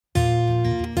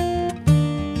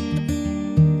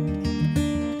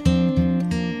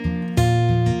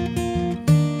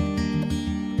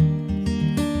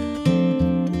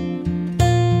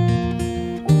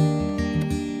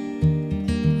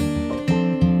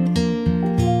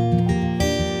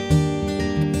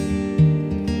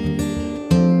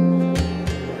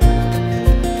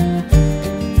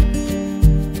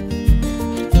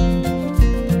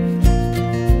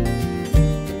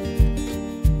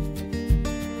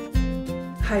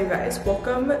Hi you guys,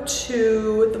 welcome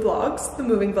to the vlogs, the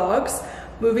moving vlogs.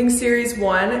 Moving series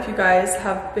 1. If you guys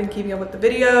have been keeping up with the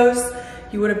videos,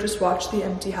 you would have just watched the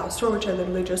empty house tour, which I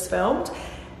literally just filmed.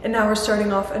 And now we're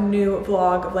starting off a new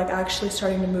vlog of like actually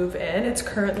starting to move in. It's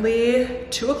currently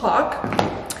 2 o'clock.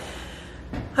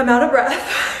 I'm out of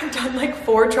breath. I've done like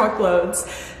 4 truckloads,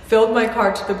 filled my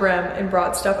car to the brim and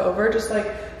brought stuff over, just like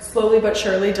slowly but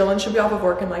surely. Dylan should be off of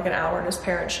work in like an hour and his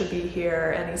parents should be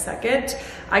here any second.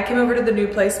 I came over to the new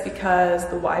place because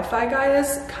the Wi-Fi guy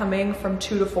is coming from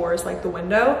 2 to 4 is like the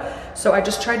window. So I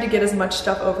just tried to get as much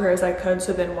stuff over here as I could,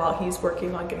 so then while he's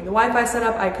working on getting the Wi-Fi set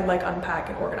up, I could like unpack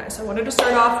and organize. So I wanted to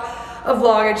start off a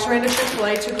vlog. I just ran to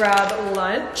Chick-fil-A to grab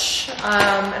lunch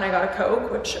and I got a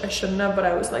Coke, which I shouldn't have, but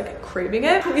I was like craving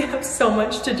it. We have so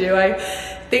much to do. I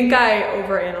think I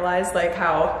overanalyzed like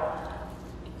how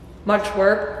much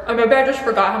work. Maybe I just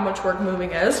forgot how much work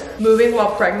moving is. Moving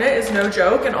while pregnant is no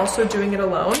joke, and also doing it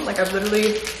alone. Like I've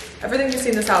literally, everything you see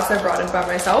in this house I brought in by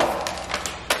myself.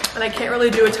 And I can't really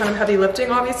do a ton of heavy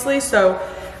lifting obviously, so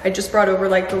I just brought over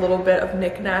like the little bit of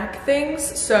knick-knack things.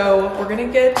 So we're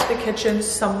gonna get the kitchen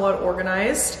somewhat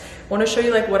organized. I want to show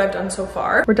you like what I've done so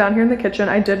far. We're down here in the kitchen.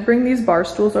 I did bring these bar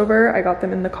stools over. I got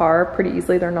them in the car pretty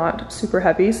easily. They're not super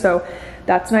heavy, so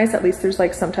that's nice. At least there's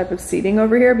like some type of seating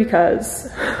over here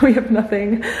because we have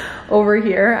nothing over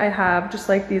here. I have just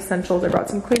like the essentials. I brought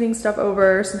some cleaning stuff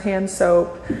over, some hand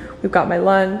soap. We've got my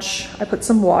lunch. I put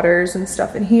some waters and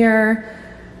stuff in here.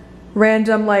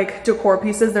 Random like decor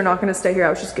pieces. They're not gonna stay here. I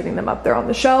was just getting them up there on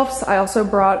the shelves. I also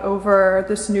brought over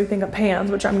this new thing of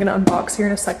pans, which I'm gonna unbox here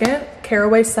in a second.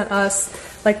 Caraway sent us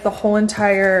like the whole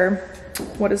entire,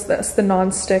 what is this? The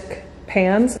non-stick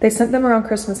pans. They sent them around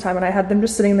Christmas time and I had them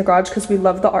just sitting in the garage because we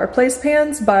love the Our Place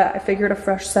pans, but I figured a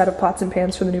fresh set of pots and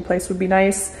pans for the new place would be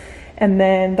nice. And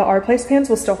then the Our Place pans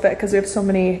will still fit because we have so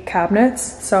many cabinets.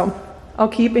 So I'll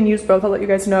keep and use both. I'll let you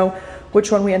guys know which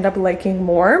one we end up liking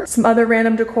more. Some other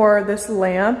random decor. This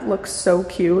lamp looks so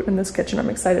cute in this kitchen. I'm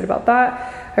excited about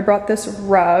that. I brought this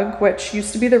rug, which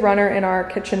used to be the runner in our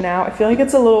kitchen now. I feel like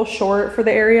it's a little short for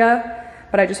the area,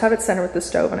 but I just have it centered with the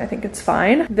stove and I think it's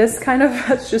fine. This kind of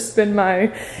has just been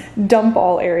my dump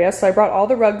all area. So I brought all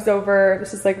the rugs over.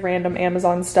 This is like random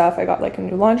Amazon stuff. I got like a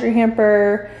new laundry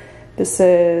hamper. This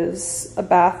is a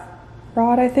bath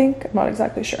rod, I think. I'm not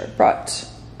exactly sure. Brought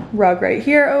rug right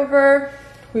here over.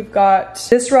 We've got,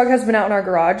 this rug has been out in our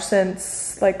garage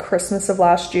since like Christmas of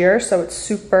last year, so it's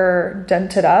super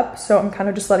dented up. So I'm kind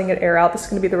of just letting it air out. This is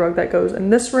gonna be the rug that goes in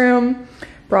this room.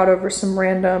 Brought over some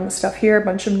random stuff here, a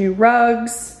bunch of new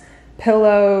rugs,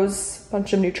 pillows, a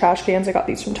bunch of new trash cans. I got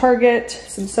these from Target,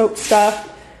 some soap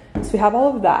stuff. So we have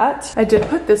all of that. I did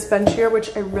put this bench here,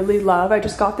 which I really love. I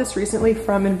just got this recently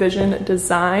from Envision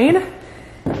Design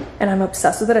and I'm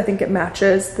obsessed with it. I think it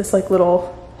matches this like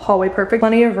little hallway perfect.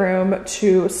 Plenty of room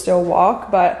to still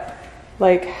walk, but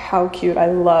like how cute. I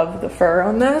love the fur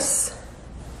on this.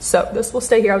 So this will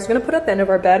stay here. I was gonna put it at the end of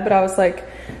our bed, but I was like,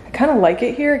 I kind of like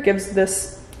it here. It gives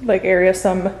this like area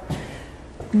some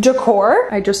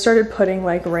decor. I just started putting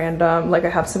like random, like I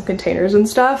have some containers and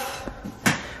stuff.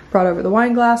 Brought over the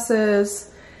wine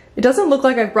glasses. It doesn't look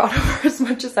like I've brought over as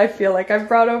much as I feel like I've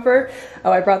brought over.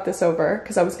 Oh, I brought this over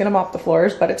because I was gonna mop the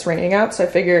floors, but it's raining out, so I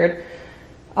figured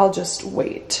I'll just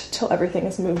wait till everything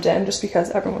is moved in just because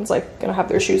everyone's like gonna have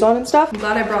their shoes on and stuff. I'm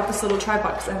glad I brought this little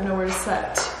tripod because I have nowhere to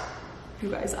set you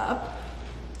guys up.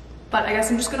 But I guess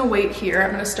I'm just gonna wait here.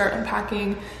 I'm gonna start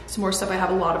unpacking some more stuff. I have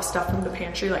a lot of stuff from the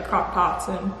pantry, like crock pots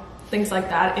and things like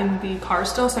that in the car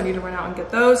still, so I need to run out and get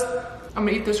those. I'm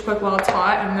gonna eat this quick while it's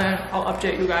hot and then I'll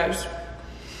update you guys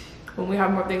when we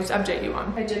have more things to update you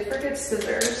on. I did forget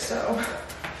scissors, so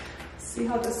let's see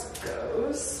how this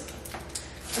goes.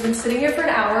 I've been sitting here for an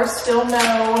hour, still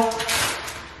no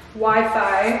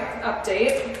Wi-Fi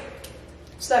update.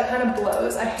 So that kind of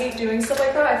blows. I hate doing stuff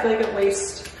like that. I feel like it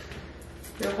wastes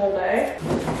your whole day.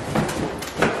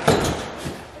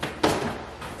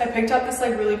 I picked up this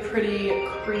like really pretty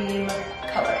cream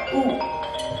color. Ooh,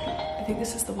 I think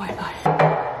this is the Wi-Fi.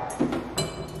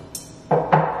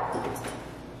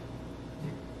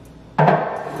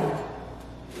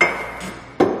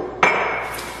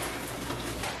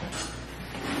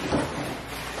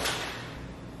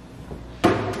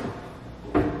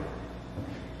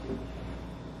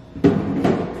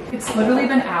 It's literally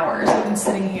been hours. I've been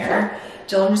sitting here.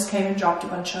 Dylan just came and dropped a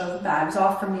bunch of bags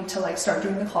off for me to like start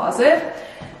doing the closet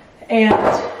and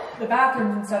the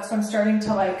bathrooms and stuff. So I'm starting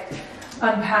to like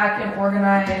unpack and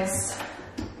organize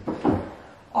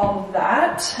all of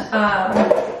that.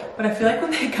 But I feel like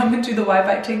when they come and do the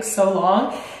Wi-Fi, it takes so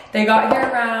long. They got here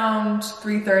around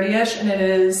 3:30ish and it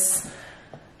is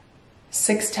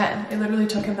 6:10. It literally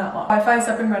took him that long. Wi-Fi is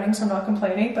up and running, so I'm not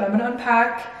complaining, but I'm gonna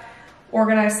unpack,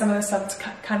 organize some of the stuff. It's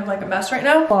kind of like a mess right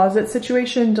now. Closet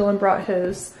situation, Dylan brought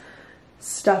his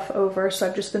stuff over, so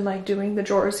I've just been like doing the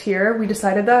drawers here. We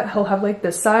decided that he'll have like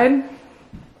this side,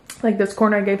 like this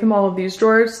corner. I gave him all of these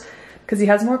drawers because he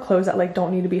has more clothes that like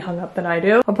don't need to be hung up than I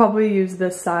do. I'll probably use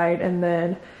this side and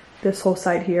then this whole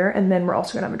side here, and then we're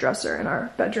also gonna have a dresser in our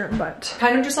bedroom. But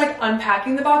kind of just like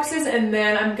unpacking the boxes, and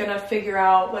then I'm gonna figure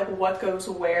out like what goes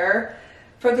where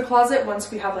for the closet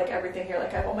once we have like everything here.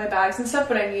 Like I have all my bags and stuff,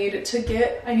 but I need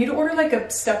to order like a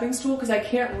stepping stool because I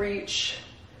can't reach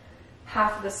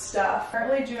half of the stuff.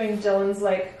 Currently doing Dylan's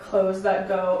like clothes that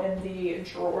go in the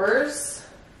drawers.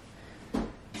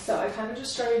 So I kind of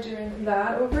just started doing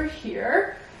that over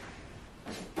here.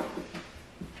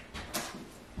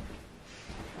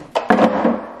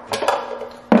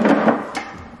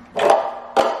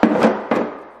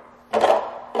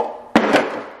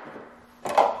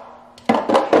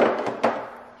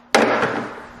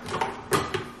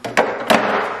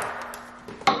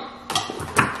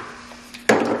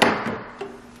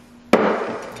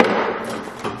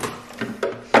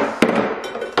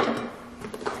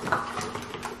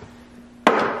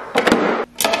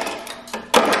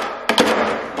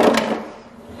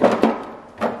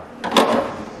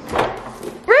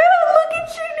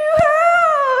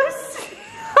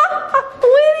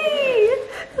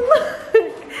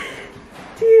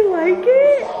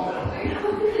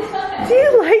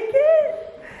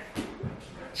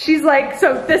 She's like,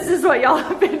 so this is what y'all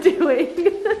have been doing.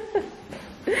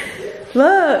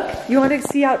 Look, you want to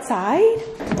see outside?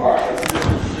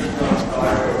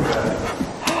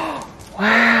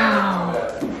 Wow.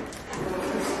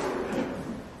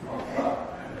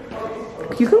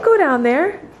 You can go down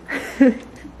there.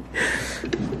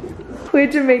 We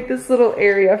had to make this little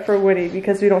area for Woody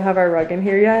because we don't have our rug in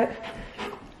here yet.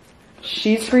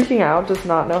 She's freaking out, does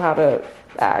not know how to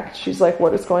act. She's like,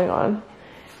 what is going on?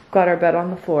 Got our bed on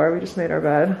the floor. We just made our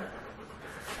bed.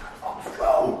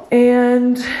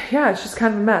 And yeah, it's just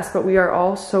kind of a mess, but we are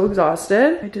all so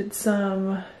exhausted. I did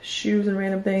some shoes and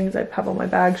random things. I have all my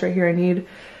bags right here. I need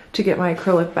to get my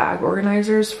acrylic bag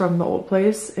organizers from the old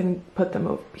place and put them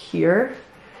up here.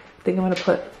 I think I'm gonna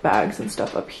put bags and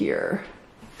stuff up here.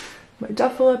 My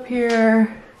duffel up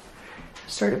here.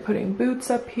 Started putting boots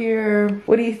up here.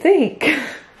 What do you think?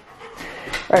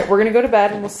 All right, we're gonna go to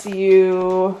bed and we'll see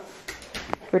you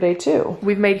for day 2.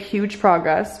 We've made huge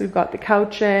progress. We've got the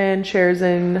couch in, chairs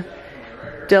in.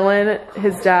 Dylan,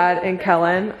 his dad, and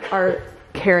Kellen are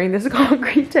carrying this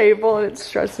concrete table and it's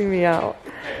stressing me out.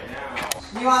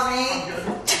 You want me?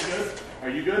 Are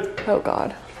you good? Oh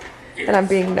God. And I'm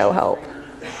being no help.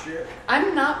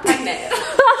 I'm not pregnant.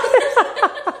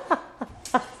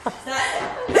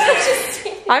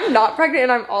 I'm not pregnant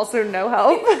and I'm also no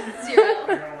help. 0.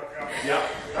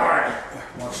 Yep. Alright.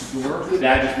 Watch the door.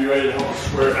 Dad, just be ready to help us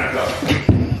square it back up.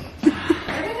 What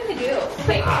are you gonna do?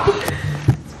 Like,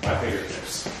 My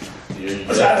fingertips.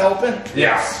 Is that helping?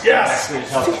 Yes. Yes.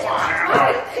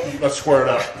 Alright. Let's square it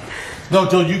up. No,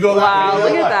 till you go that way. Wow,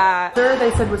 look at that. Sure,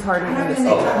 they said was harder than this.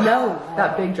 No,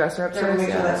 that big dresser upstairs. Make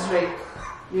sure that's straight.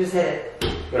 You just hit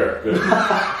it. There, good.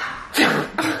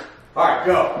 Alright,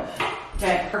 go.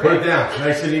 Okay. Put it down,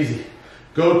 nice and easy.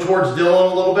 Go towards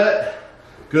Dylan a little bit.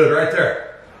 Good, right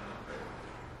there.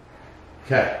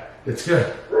 Okay, it's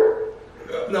good.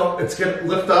 No, it's good.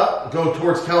 Lift up, go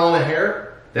towards Kellen a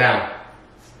hair. Down.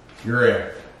 You're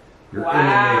in. You're in the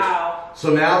matrix.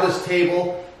 So now this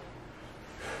table,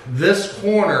 this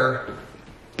corner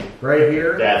right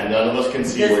here. Dad, none of us can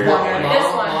see where you're one. going.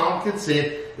 Mom can see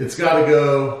it. It's got to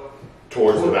go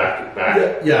Towards the back.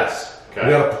 Yes. Okay.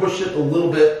 We got to push it a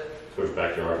little bit. Towards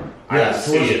backyard. Yes,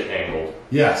 I can see towards- it angled.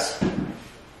 Yes.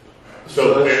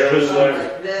 So barely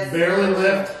lift. Barely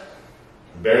lift.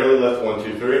 Barely lift. 1,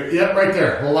 2, 3. Yep, right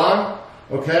there. Hold on.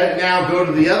 Okay, now go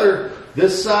to the other,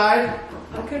 this side,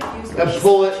 I'm confused. and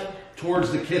pull it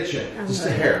towards the kitchen. Just a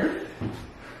hair.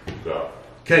 Go.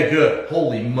 Okay, good.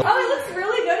 Holy mo- oh, it looks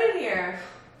really good in here.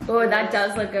 Oh, that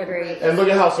does look good, Rach. And look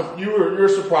at how you were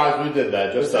surprised we did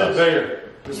that. Just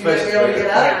bigger. This You might space be is able to bigger.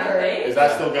 get out of it. Is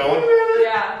that still going?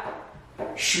 Yeah.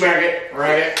 Schmack it,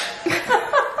 rag it.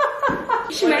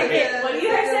 Smack it. What do you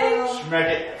guys say? Smack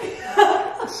it.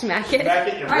 Smack it. Smack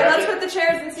it and All right, rag let's it. put the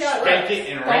chairs and see how it Spank works. it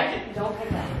and rank it. Don't pick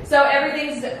that. So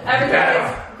everything's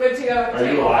good to go. Are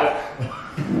you alive?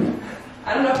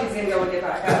 I don't know if he's gonna be able to get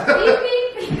back up.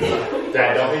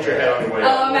 Dad, don't hit your head on your way Oh,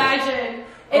 up. imagine.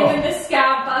 And then the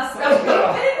scab bust open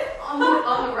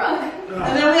on the rug.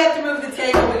 And then we have to move the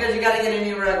table because you got to get a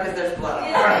new rug because there's blood.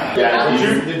 Dad,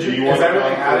 did you want is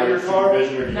everything out of your car?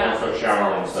 Vision or do you want to start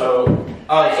showering? So,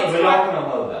 so they're not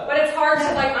gonna load that. But it's hard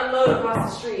to like unload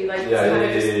across the street. Like,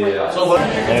 Yeah. So look.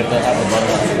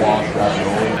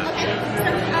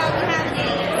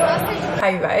 Hi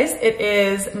you guys, it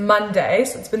is Monday,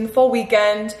 so it's been the full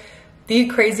weekend. The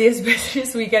craziest,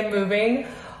 busiest weekend moving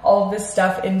all of this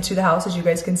stuff into the house. As you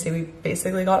guys can see, we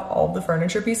basically got all the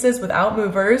furniture pieces without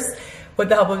movers with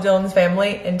the help of Dylan's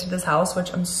family into this house,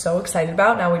 which I'm so excited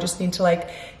about. Now we just need to like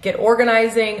get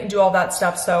organizing and do all that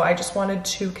stuff. So I just wanted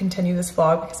to continue this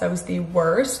vlog because I was the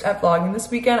worst at vlogging this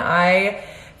weekend. I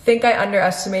think I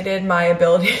underestimated my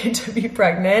ability to be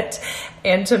pregnant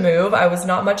and to move. I was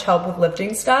not much help with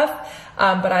lifting stuff,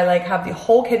 but I like have the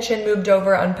whole kitchen moved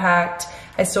over, unpacked.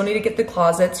 I still need to get the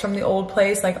closets from the old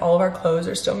place. Like all of our clothes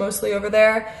are still mostly over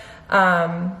there.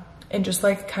 And just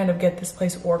like kind of get this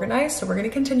place organized. So we're gonna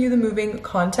continue the moving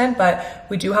content, but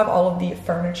we do have all of the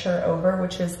furniture over,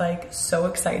 which is like so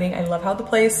exciting. I love how the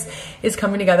place is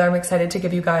coming together. I'm excited to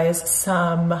give you guys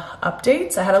some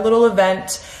updates. I had a little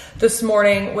event this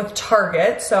morning with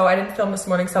Target. So I didn't film this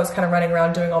morning because I was kind of running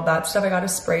around doing all that stuff. I got a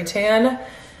spray tan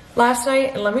last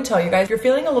night, and let me tell you guys, if you're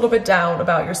feeling a little bit down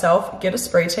about yourself, get a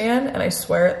spray tan, and I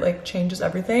swear it like changes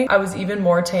everything. I was even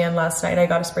more tan last night. I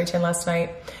got a spray tan last night.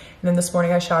 And then this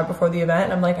morning I showered before the event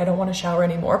and I'm like, I don't want to shower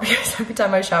anymore because every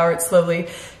time I shower, it slowly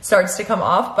starts to come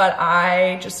off, but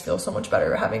I just feel so much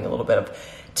better having a little bit of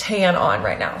tan on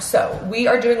right now. So we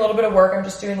are doing a little bit of work. I'm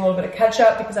just doing a little bit of catch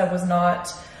up because I was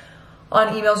not on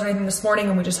emails or anything this morning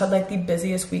and we just had like the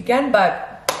busiest weekend,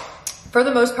 but for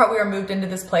the most part, we are moved into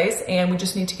this place and we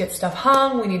just need to get stuff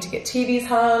hung. We need to get TVs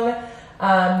hung.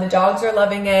 The dogs are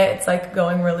loving it. It's like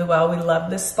going really well. We love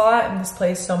this spot and this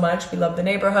place so much. We love the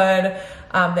neighborhood,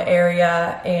 the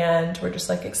area, and we're just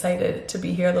like excited to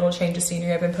be here. A little change of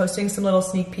scenery. I've been posting some little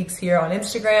sneak peeks here on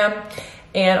Instagram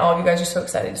and all of you guys are so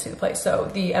excited to see the place. So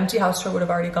the empty house tour would have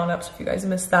already gone up. So if you guys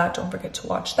missed that, don't forget to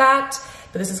watch that.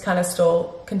 But this is kind of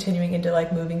still continuing into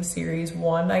like moving series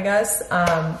 1, I guess.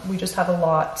 We just have a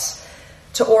lot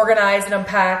to organize and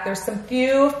unpack. There's some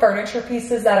few furniture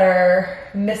pieces that are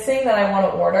missing that I want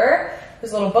to order.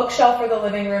 There's a little bookshelf for the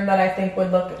living room that I think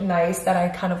would look nice that I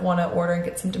kind of want to order and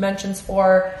get some dimensions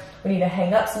for. We need to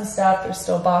hang up some stuff. There's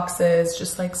still boxes,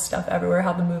 just like stuff everywhere,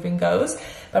 how the moving goes.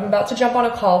 But I'm about to jump on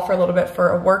a call for a little bit for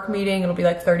a work meeting. It'll be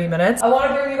like 30 minutes. I want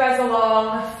to bring you guys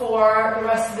along for the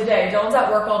rest of the day. Dylan's at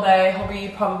work all day. He'll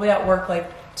be probably at work like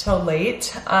till late.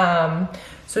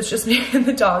 So it's just me and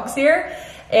the dogs here.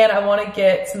 And I want to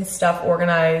get some stuff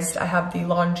organized. I have the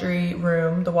laundry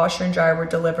room. The washer and dryer were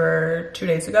delivered 2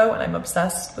 days ago and I'm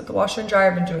obsessed with the washer and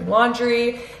dryer. I've been doing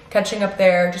laundry, catching up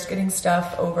there, just getting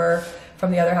stuff over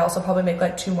from the other house. I'll probably make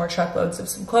like 2 more truckloads of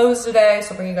some clothes today. So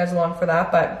I'll bring you guys along for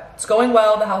that, but it's going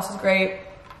well. The house is great.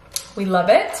 We love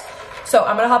it. So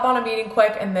I'm gonna hop on a meeting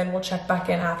quick and then we'll check back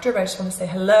in after, but I just wanna say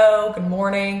hello, good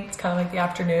morning. It's kind of like the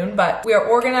afternoon, but we are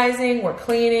organizing, we're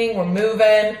cleaning, we're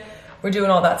moving. We're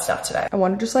doing all that stuff today. I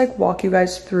want to just like walk you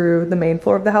guys through the main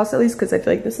floor of the house at least because I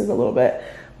feel like this is a little bit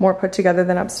more put together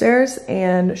than upstairs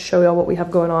and show y'all what we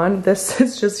have going on. This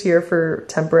is just here for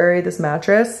temporary, this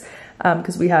mattress,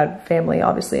 because we had family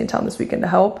obviously in town this weekend to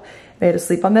help. They had to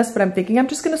sleep on this, but I'm thinking I'm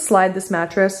just gonna slide this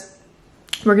mattress.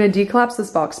 We're gonna decollapse this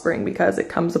box spring because it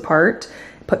comes apart,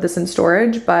 put this in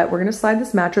storage, but we're gonna slide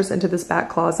this mattress into this back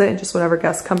closet and just whenever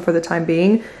guests come for the time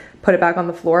being, put it back on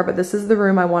the floor. But this is the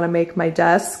room I want to make my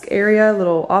desk area,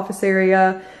 little office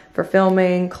area for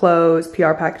filming, clothes,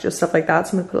 PR packages, stuff like that.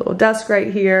 So I'm gonna put a little desk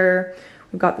right here.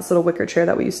 We've got this little wicker chair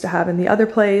that we used to have in the other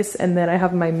place. And then I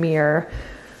have my mirror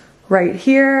right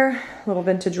here, little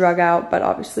vintage rug out, but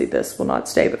obviously this will not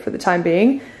stay. But for the time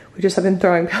being, we just have been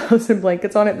throwing pillows and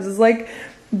blankets on it. This is like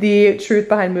the truth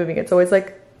behind moving. It's always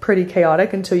like pretty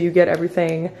chaotic until you get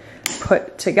everything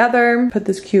put together. Put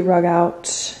this cute rug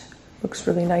out. Looks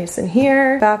really nice in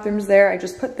here. Bathroom's there. I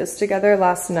just put this together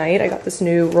last night. I got this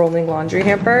new rolling laundry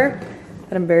hamper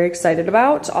that I'm very excited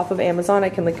about off of Amazon. I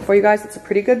can link it for you guys. It's a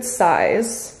pretty good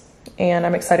size. And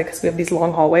I'm excited because we have these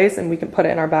long hallways and we can put it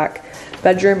in our back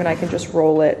bedroom and I can just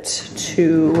roll it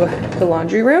to the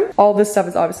laundry room. All this stuff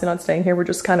is obviously not staying here. We're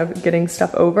just kind of getting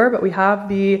stuff over, but we have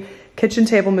the kitchen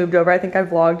table moved over. I think I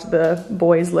vlogged the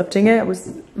boys lifting it. I was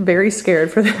very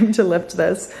scared for them to lift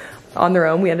this on their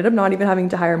own. We ended up not even having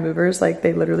to hire movers. Like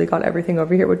they literally got everything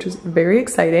over here, which is very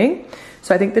exciting.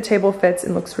 So I think the table fits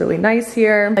and looks really nice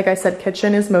here. Like I said,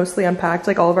 kitchen is mostly unpacked.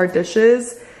 Like all of our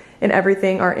dishes and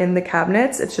everything are in the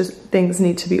cabinets. It's just things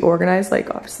need to be organized.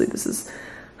 Like obviously this is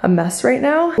a mess right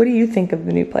now. What do you think of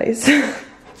the new place?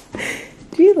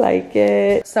 Do you like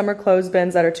it? Summer clothes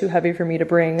bins that are too heavy for me to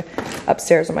bring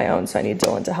upstairs on my own. So I need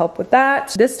Dylan to help with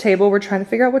that. This table, we're trying to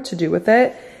figure out what to do with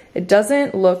it. It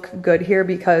doesn't look good here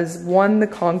because one, the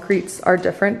concretes are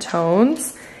different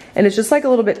tones And it's just like a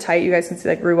little bit tight. You guys can see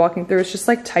like we're walking through, it's just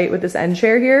like tight with this end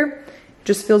chair here.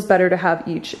 Just feels better to have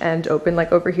each end open.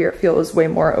 Like over here, it feels way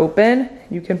more open.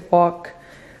 You can walk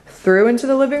through into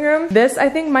the living room. This I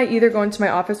think might either go into my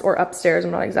office or upstairs.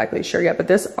 I'm not exactly sure yet, but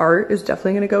this art is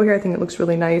definitely gonna go here. I think it looks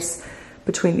really nice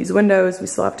between these windows. We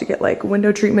still have to get like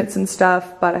window treatments and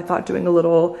stuff, but I thought doing a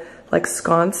little like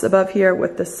sconce above here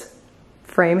with this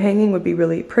frame hanging would be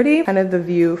really pretty. Kind of the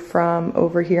view from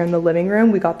over here in the living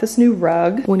room. We got this new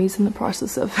rug. Winnie's in the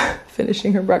process of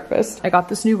finishing her breakfast. I got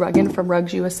this new rug in from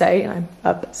Rugs USA and I'm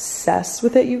obsessed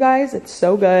with it, you guys. It's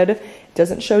so good. It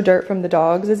doesn't show dirt from the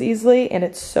dogs as easily and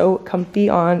it's so comfy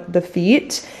on the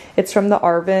feet. It's from the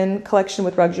Arvin collection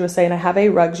with Rugs USA and I have a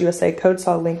Rugs USA code,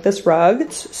 so I'll link this rug.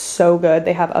 It's so good.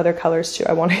 They have other colors too.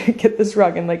 I want to get this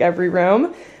rug in like every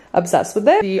room. Obsessed with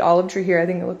it. The olive tree here, I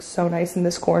think it looks so nice in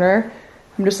this corner.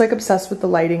 I'm just like obsessed with the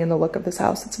lighting and the look of this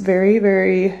house. It's very,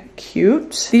 very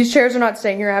cute. These chairs are not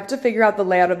staying here. I have to figure out the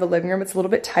layout of the living room. It's a little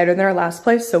bit tighter than our last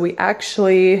place. So we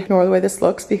actually ignore the way this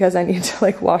looks because I need to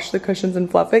like wash the cushions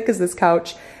and fluff it because this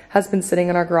couch has been sitting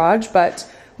in our garage. But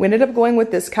we ended up going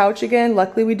with this couch again.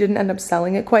 Luckily, we didn't end up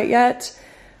selling it quite yet.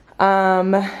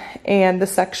 And the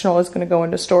sectional is going to go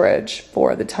into storage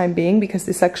for the time being because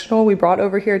the sectional we brought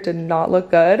over here did not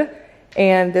look good.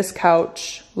 And this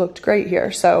couch looked great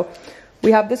here. So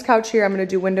we have this couch here. I'm going to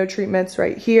do window treatments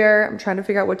right here. I'm trying to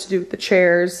figure out what to do with the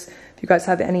chairs. If you guys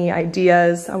have any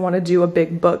ideas, I want to do a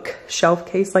big book shelf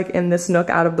case like in this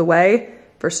nook out of the way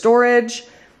for storage.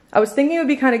 I was thinking it would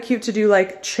be kind of cute to do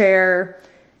like chair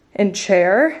and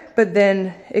chair, but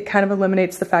then it kind of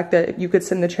eliminates the fact that you could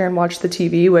sit in the chair and watch the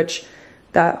TV, which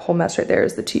that whole mess right there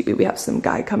is the TV. We have some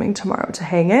guy coming tomorrow to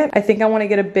hang it. I think I want to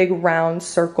get a big round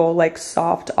circle, like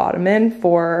soft ottoman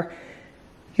for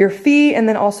your feet. And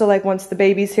then also like once the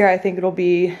baby's here, I think it'll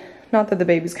be, not that the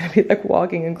baby's gonna be like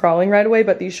walking and crawling right away,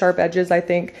 but these sharp edges, I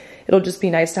think it'll just be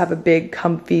nice to have a big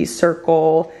comfy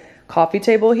circle coffee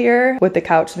table here with the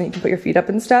couch so that you can put your feet up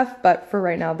and stuff. But for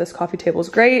right now, this coffee table is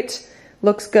great,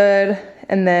 looks good.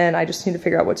 And then I just need to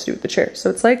figure out what to do with the chair. So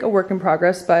it's like a work in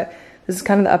progress, but this is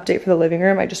kind of the update for the living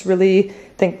room. I just really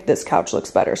think this couch looks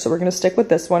better. So we're gonna stick with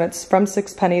this one. It's from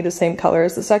Sixpenny, the same color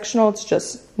as the sectional. It's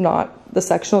just not the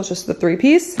sectional, it's just the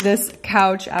 3-piece. This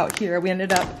couch out here, we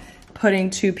ended up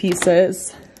putting 2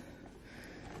 pieces.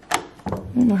 I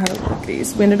don't know how to work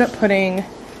these. We ended up putting,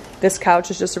 this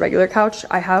couch is just a regular couch.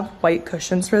 I have white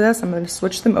cushions for this. I'm gonna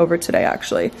switch them over today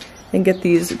actually and get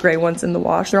these gray ones in the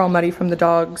wash. They're all muddy from the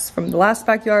dogs from the last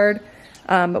backyard.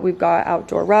 But we've got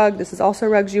outdoor rug. This is also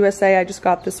Rugs USA. I just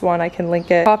got this one. I can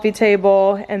link it. Coffee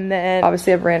table. And then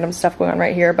obviously I have random stuff going on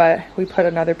right here, but we put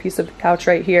another piece of the couch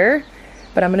right here.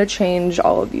 But I'm going to change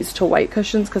all of these to white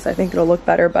cushions because I think it'll look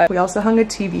better. But we also hung a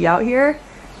TV out here.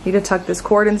 Need to tuck this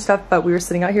cord and stuff, but we were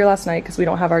sitting out here last night because we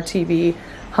don't have our TV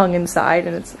hung inside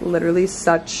and it's literally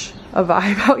such a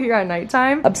vibe out here at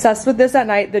nighttime. Obsessed with this at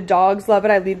night. The dogs love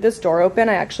it. I leave this door open.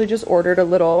 I actually just ordered a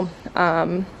little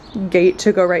gate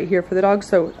to go right here for the dogs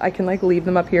so I can like leave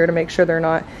them up here to make sure they're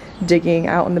not digging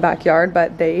out in the backyard,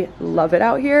 but they love it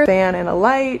out here. Fan and a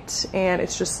light, and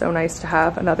it's just so nice to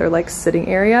have another like sitting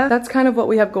area. That's kind of what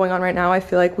we have going on right now. I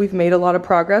feel like we've made a lot of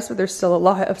progress, but there's still a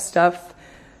lot of stuff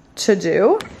to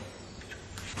do.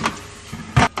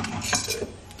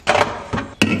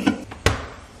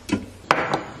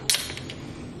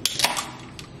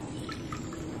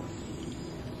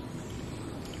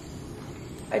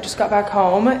 I just got back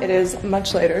home. It is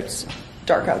much later. It's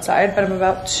dark outside, but I'm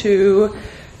about to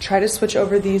try to switch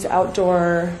over these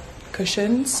outdoor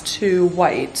cushions to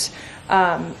white.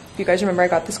 If you guys remember, I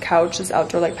got this couch, this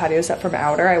outdoor like patio set from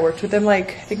Outer. I worked with them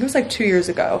like, I think it was like 2 years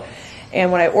ago.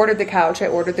 And when I ordered the couch, I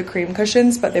ordered the cream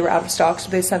cushions, but they were out of stock, so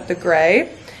they sent the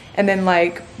gray. And then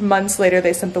like months later,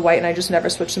 they sent the white, and I just never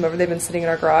switched them over. They've been sitting in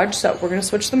our garage, so we're gonna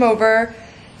switch them over,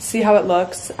 see how it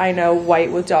looks. I know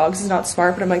white with dogs is not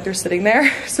smart, but I'm like, they're sitting there,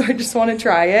 so I just want to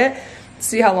try it,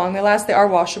 see how long they last. They are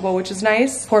washable, which is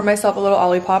nice. Poured myself a little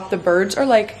Olipop. The birds are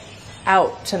like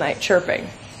out tonight chirping.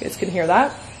 You guys can hear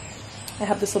that. I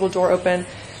have this little door open.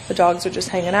 The dogs are just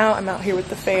hanging out. I'm out here with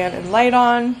the fan and light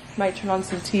on. Might turn on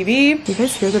some TV. You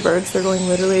guys hear the birds? They're going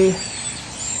literally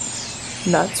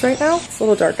nuts right now. It's a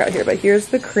little dark out here, but here's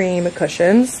the cream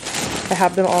cushions. I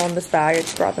have them all in this bag. I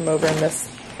just brought them over in this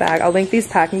bag. I'll link these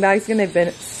packing bags again. They've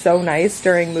been so nice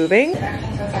during moving.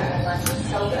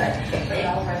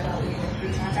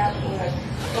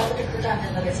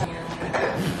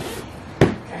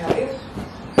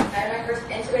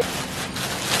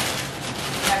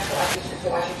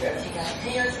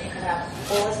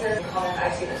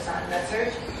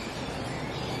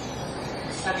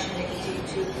 section they can take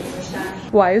to the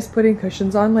stash. Why is putting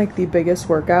cushions on like the biggest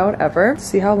workout ever?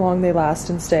 See how long they last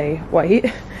and stay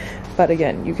white. But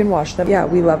again, you can wash them. Yeah,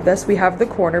 we love this. We have the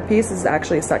corner piece. This is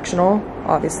actually a sectional.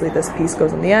 Obviously this piece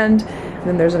goes on the end. And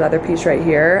then there's another piece right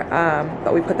here.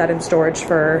 But we put that in storage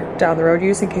for down the road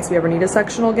use in case we ever need a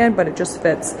sectional again, but it just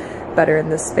fits better in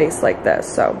this space like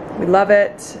this. So we love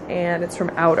it. And it's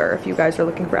from Outer. If you guys are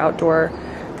looking for outdoor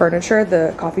furniture,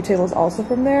 the coffee table is also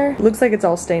from there. It looks like it's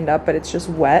all stained up, but it's just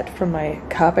wet from my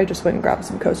cup. I just went and grabbed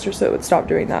some coasters so it would stop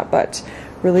doing that, but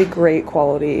really great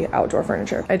quality outdoor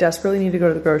furniture. I desperately need to go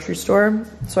to the grocery store,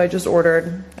 so I just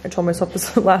ordered, I told myself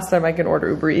this last time I can order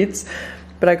Uber Eats,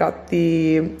 but I got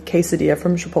the quesadilla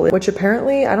from Chipotle, which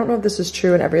apparently, I don't know if this is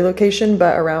true in every location,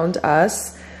 but around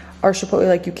us, our Chipotle,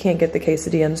 like you can't get the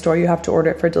quesadilla in store, you have to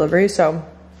order it for delivery. So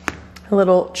a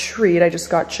little treat, I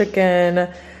just got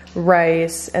chicken,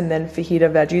 rice, and then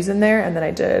fajita veggies in there, and then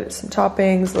I did some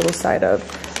toppings, a little side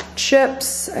of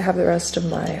chips. I have the rest of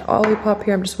my Olipop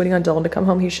here. I'm just waiting on Dylan to come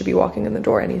home. He should be walking in the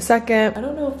door any second. I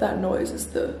don't know if that noise is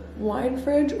the wine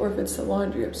fridge or if it's the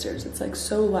laundry upstairs. It's like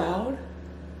so loud.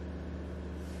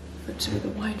 But to be the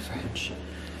wine fridge.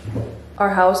 Our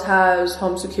house has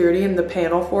home security and the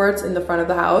panel for it's in the front of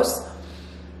the house.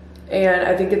 And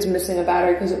I think it's missing a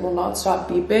battery because it will not stop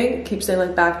beeping. It keeps saying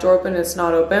like back door open and it's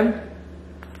not open.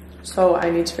 So I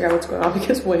need to figure out what's going on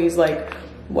because Winnie's like,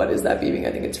 what is that beeping?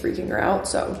 I think it's freaking her out.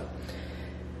 So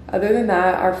other than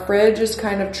that, our fridge is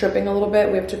kind of tripping a little bit.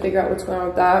 We have to figure out what's going on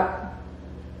with that.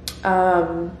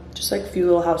 Just like a few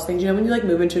little house things. You know, when you like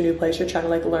move into a new place, you're trying to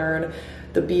like learn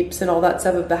the beeps and all that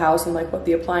stuff of the house and like what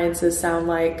the appliances sound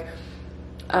like.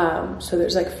 So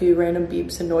there's like a few random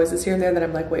beeps and noises here and there that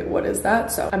I'm like, wait, what is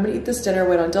that? So I'm gonna eat this dinner,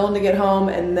 wait on Dylan to get home,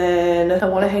 and then I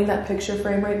wanna hang that picture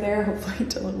frame right there. Hopefully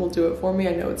Dylan will do it for me.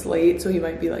 I know it's late, so he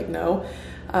might be like, no.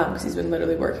 Because he's been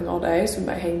literally working all day, so we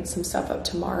might hang some stuff up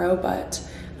tomorrow, but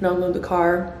I'm gonna unload the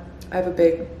car. I have a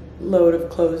big load of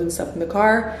clothes and stuff in the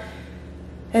car,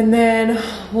 and then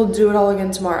we'll do it all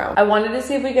again tomorrow. I wanted to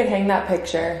see if we could hang that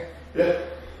picture. Yeah.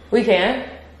 We can?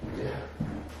 Yeah.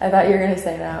 I thought you were gonna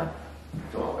say no.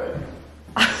 Come on, baby.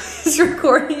 I was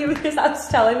recording you because I was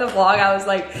telling the vlog, I was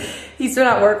like, he's been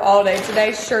at work all day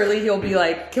today. Surely he'll be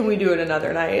like, can we do it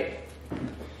another night?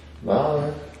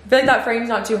 No. I feel like that frame's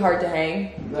not too hard to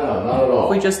hang. No, not at all.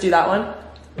 We just do that one?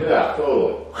 Yeah,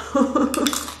 totally.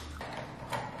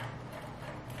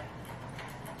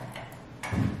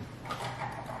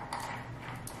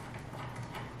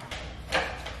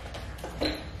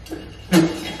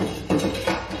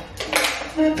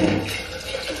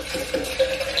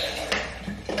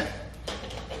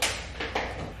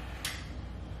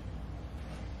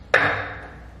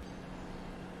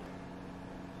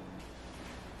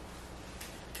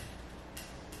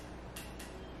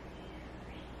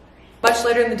 Much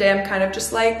later in the day, I'm kind of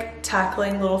just like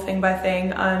tackling little thing by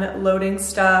thing, unloading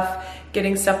stuff,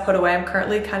 getting stuff put away. I'm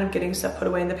currently kind of getting stuff put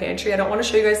away in the pantry. I don't want to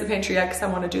show you guys the pantry yet because I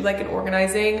want to do like an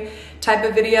organizing type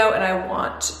of video, and I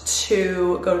want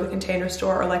to go to the Container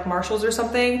Store or like Marshall's or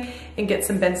something and get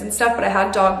some bins and stuff. But I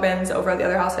had dog bins over at the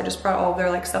other house. I just brought all of their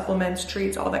like supplements,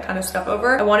 treats, all that kind of stuff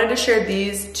over. I wanted to share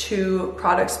these two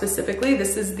products specifically.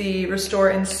 This is the Restore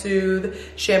and Soothe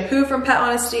shampoo from Pet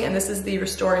Honesty, and this is the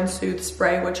Restore and Soothe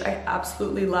spray, which I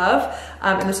absolutely love.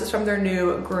 And this is from their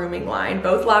new grooming line.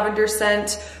 Both lavender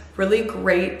scent, really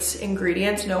great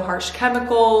ingredients, no harsh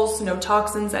chemicals, no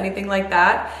toxins, anything like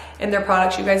that. In their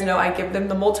products, you guys know I give them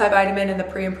the multivitamin and the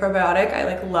pre and probiotic. I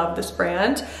like love this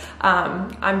brand.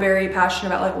 I'm very passionate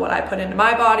about like what I put into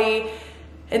my body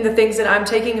and the things that I'm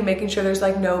taking and making sure there's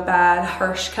like no bad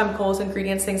harsh chemicals,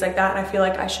 ingredients, things like that. And I feel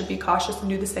like I should be cautious and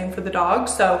do the same for the dog.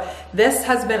 So this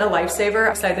has been a lifesaver.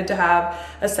 I'm excited to have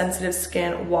a sensitive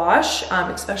skin wash,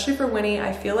 especially for Winnie.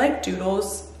 I feel like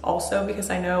Doodles also,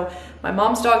 because I know my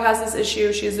mom's dog has this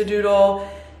issue. She has a Doodle.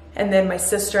 And then my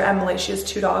sister, Emily, she has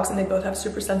 2 dogs and they both have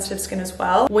super sensitive skin as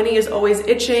well. Winnie is always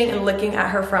itching and licking at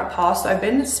her front paw. So I've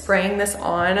been spraying this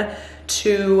on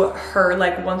to her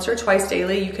like once or twice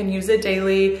daily. You can use it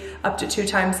daily up to 2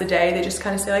 times a day. They just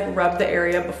kind of say like rub the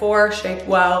area before, shake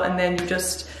well, and then you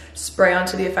just spray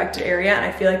onto the affected area. And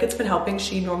I feel like it's been helping.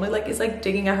 She normally like is like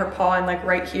digging at her paw and like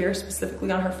right here, specifically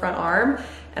on her front arm.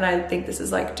 And I think this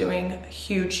is like doing a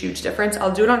huge, huge difference.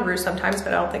 I'll do it on Rue sometimes,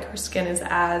 but I don't think her skin is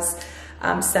as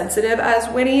sensitive as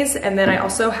Winnie's. And then I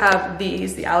also have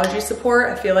these, the allergy support.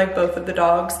 I feel like both of the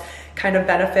dogs kind of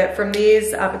benefit from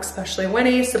these, especially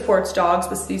Winnie. Supports dogs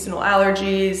with seasonal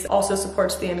allergies, also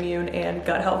supports the immune and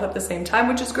gut health at the same time,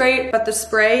 which is great. But the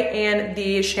spray and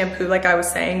the shampoo, like I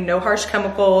was saying, no harsh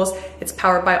chemicals. It's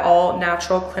powered by all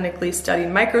natural, clinically studied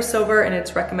microsilver, and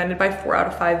it's recommended by 4 out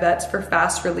of 5 vets for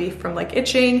fast relief from like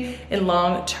itching and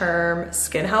long-term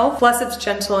skin health. Plus, it's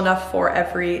gentle enough for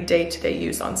every day-to-day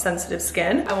use on sensitive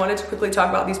skin. I wanted to quickly talk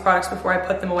about these products before I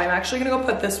put them away. I'm actually gonna go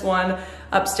put this one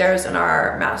upstairs in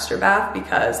our master bath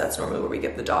because that's normally where we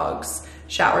give the dogs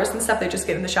showers and stuff. They just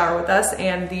get in the shower with us,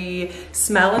 and the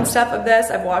smell and stuff of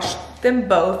this, I've washed them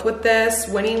both with this,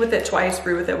 Winnie with it twice,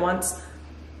 Bree with it once.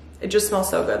 It just smells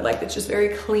so good. Like, it's just very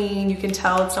clean. You can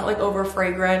tell it's not like over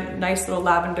fragrant, nice little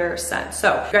lavender scent.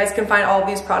 So you guys can find all of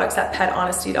these products at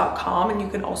pethonesty.com, and you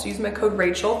can also use my code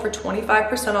Rachel for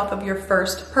 25% off of your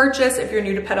first purchase if you're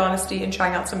new to Pet Honesty and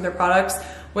trying out some of their products.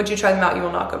 Once you try them out, you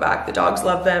will not go back. The dogs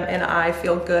love them, and I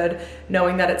feel good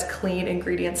knowing that it's clean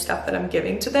ingredient stuff that I'm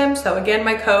giving to them. So again,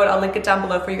 my code, I'll link it down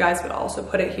below for you guys, but I'll also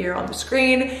put it here on the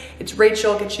screen. It's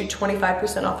Rachel, gets you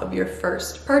 25% off of your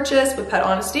first purchase with Pet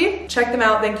Honesty. Check them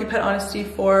out. Thank you, Pet Honesty,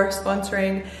 for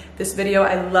sponsoring this video.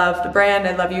 I love the brand,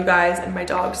 I love you guys, and my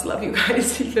dogs love you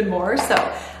guys even more. So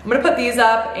I'm gonna put these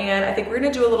up, and I think we're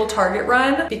gonna do a little Target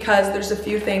run because there's a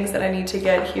few things that I need to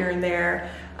get here and there.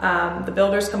 The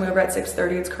builder's coming over at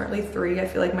 6:30. It's currently 3. I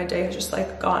feel like my day has just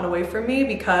like gone away from me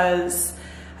because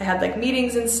I had like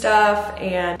meetings and stuff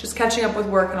and just catching up with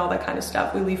work and all that kind of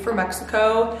stuff. We leave for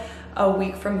Mexico a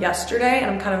week from yesterday,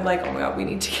 and I'm kind of like, oh my God, we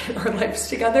need to get our lives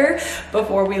together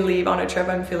before we leave on a trip.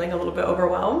 I'm feeling a little bit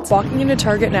overwhelmed. Walking into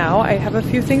Target now, I have a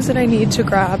few things that I need to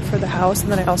grab for the house,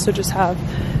 and then I also just have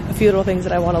a few little things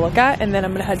that I want to look at, and then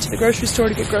I'm gonna head to the grocery store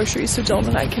to get groceries so Dylan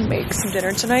and I can make some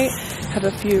dinner tonight. Have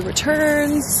a few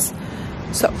returns.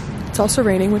 So it's also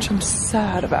raining, which I'm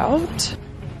sad about.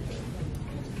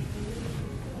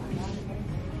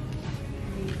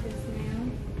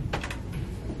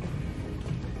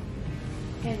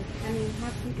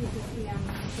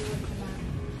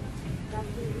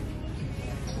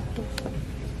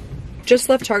 Just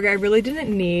left Target. I really didn't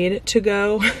need to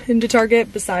go into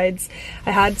Target. Besides,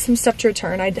 I had some stuff to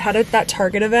return. I had that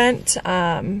Target event.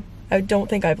 I don't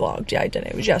think I vlogged. Yeah, I didn't.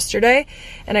 It was yesterday,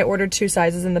 and I ordered 2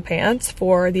 sizes in the pants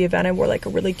for the event. I wore like a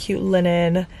really cute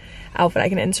linen outfit. I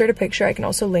can insert a picture. I can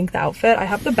also link the outfit. I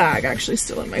have the bag actually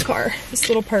still in my car. This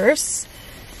little purse,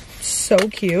 so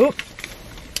cute.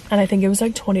 And I think it was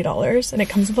like $20, and it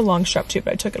comes with a long strap too,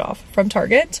 but I took it off from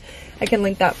Target. I can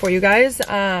link that for you guys.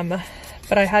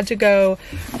 But I had to go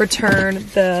return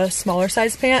the smaller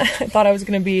size pant. I thought I was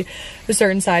gonna be a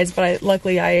certain size, but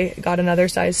luckily I got another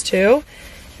size too,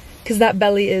 because that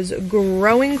belly is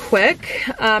growing quick.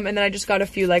 And then I just got a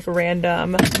few like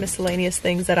random miscellaneous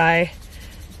things that I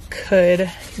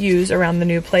could use around the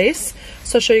new place.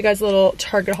 So I'll show you guys a little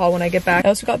Target haul when I get back. I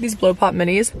also got these Blow Pop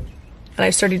minis, and I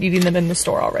started eating them in the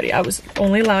store already. I was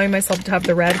only allowing myself to have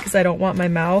the red because I don't want my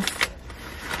mouth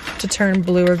to turn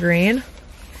blue or green.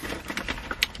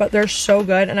 But they're so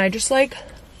good, and I just like,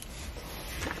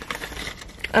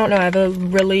 I don't know, I have a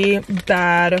really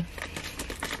bad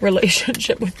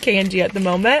relationship with candy at the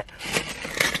moment,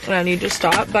 and I need to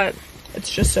stop, but it's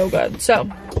just so good. So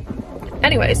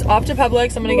anyways, off to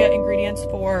Publix. I'm gonna get ingredients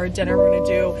for dinner. We're gonna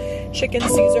do chicken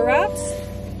Caesar wraps,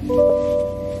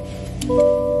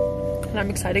 and I'm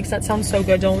excited because that sounds so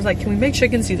good. Dylan was like, can we make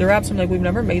chicken Caesar wraps? I'm like, we've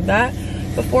never made that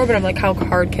before, but I'm like, how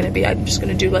hard can it be? I'm just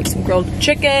gonna do like some grilled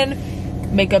chicken,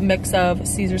 make a mix of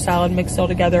Caesar salad, mix it all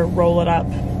together, roll it up,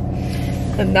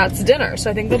 and that's dinner. So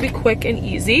I think they'll be quick and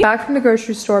easy. Back from the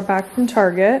grocery store, back from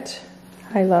Target.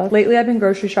 Hi, love. Lately I've been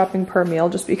grocery shopping per meal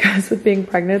just because with being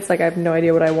pregnant, it's like I have no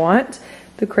idea what I want.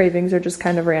 The cravings are just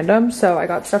kind of random. So I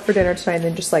got stuff for dinner tonight, and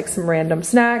then just like some random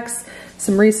snacks,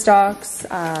 some restocks,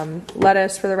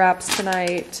 lettuce for the wraps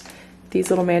tonight. These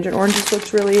little mandarin oranges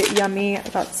looked really yummy. I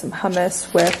got some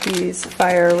hummus with these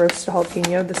fire roasted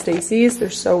jalapeno, the Stacy's. They're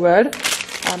so good.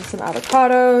 Some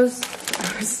avocados.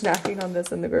 I was snacking on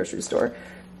this in the grocery store.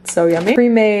 So yummy.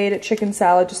 Pre-made chicken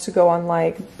salad just to go on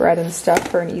like bread and stuff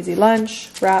for an easy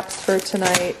lunch. Wraps for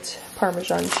tonight.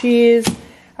 Parmesan cheese.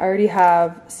 I already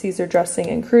have Caesar dressing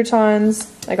and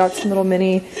croutons. I got some little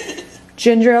mini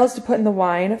ginger ales to put in the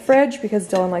wine fridge because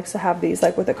Dylan likes to have these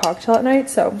like with a cocktail at night.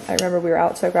 So I remember we were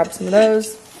out, so I grabbed some of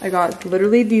those. I got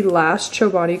literally the last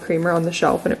Chobani creamer on the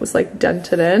shelf, and it was like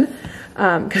dented in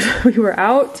because we were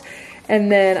out. And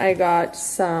then I got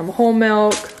some whole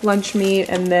milk, lunch meat,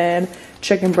 and then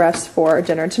chicken breast for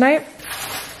dinner tonight.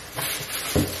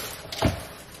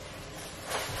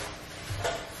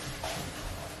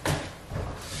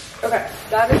 Okay,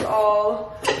 that is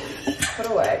all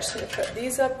put away. I just need to put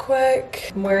these up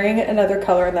quick. I'm wearing another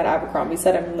color in that Abercrombie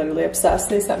set. I'm literally obsessed.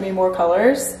 They sent me more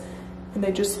colors and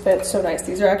they just fit so nice.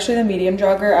 These are actually the medium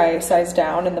jogger. I sized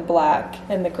down in the black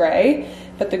and the gray,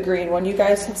 but the green one you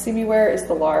guys have seen me wear is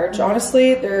the large.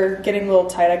 Honestly, they're getting a little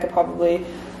tight. I could probably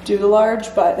do the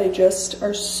large, but they just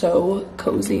are so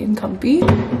cozy and comfy.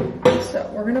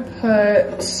 So we're gonna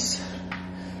put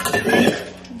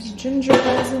ginger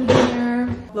guys in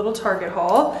here. Little Target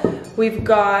haul. We've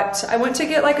got, I went to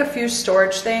get like a few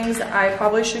storage things. I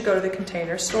probably should go to the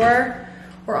Container Store,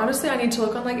 or honestly I need to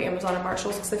look on like Amazon and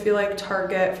Marshalls, because I feel like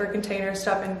Target for container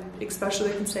stuff, and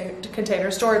especially the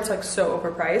Container Store, it's like so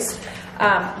overpriced.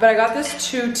 But I got this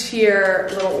 2-tier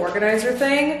little organizer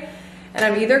thing, and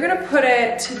I'm either gonna put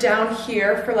it down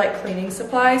here for like cleaning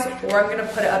supplies, or I'm gonna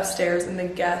put it upstairs in the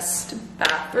guest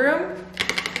bathroom.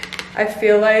 I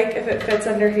feel like if it fits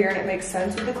under here and it makes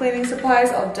sense with the cleaning supplies,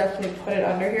 I'll definitely put it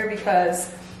under here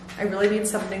because I really need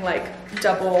something like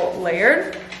double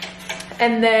layered.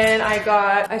 And then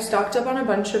I stocked up on a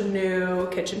bunch of new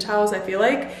kitchen towels. I feel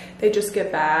like they just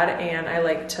get bad and I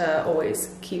like to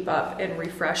always keep up and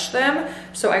refresh them.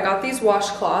 So I got these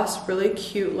washcloths, really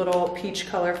cute little peach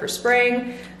color for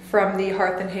spring, from the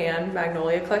Hearth and Hand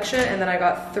Magnolia collection. And then I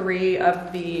got 3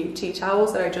 of the tea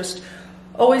towels that I just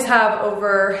always have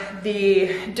over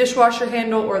the dishwasher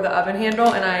handle or the oven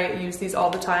handle, and I use these all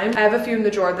the time. I have a few in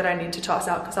the drawer that I need to toss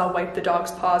out because I'll wipe the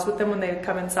dog's paws with them when they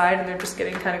come inside and they're just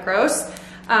getting kind of gross.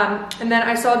 And then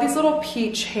I saw these little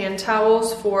peach hand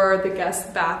towels for the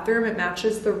guest bathroom. It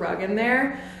matches the rug in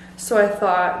there, so I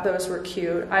thought those were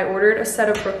cute. I ordered a set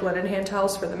of Brooklinen hand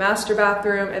towels for the master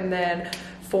bathroom, and then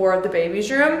for the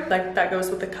baby's room, like that goes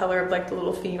with the color of like the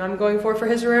little theme I'm going for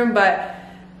his room. But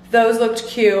those looked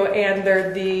cute, and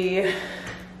they're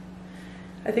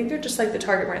I think they're just like the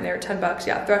Target brand. They were 10 bucks,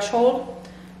 yeah, Threshold.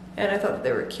 And I thought that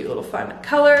they were a cute little fun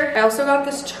color. I also got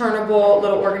this turnable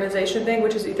little organization thing,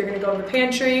 which is either gonna go in the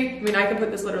pantry. I mean, I can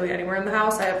put this literally anywhere in the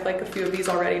house. I have like a few of these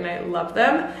already and I love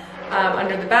them.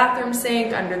 Under the bathroom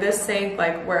sink, under this sink,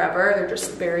 like wherever. They're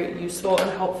just very useful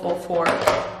and helpful for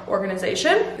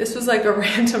organization. This was like a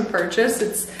random purchase.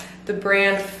 It's the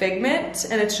brand Figment,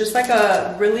 and it's just like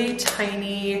a really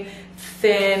tiny,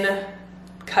 thin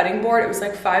cutting board. It was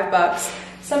like 5 bucks.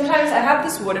 Sometimes I have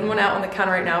this wooden one out on the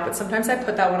counter right now, but sometimes I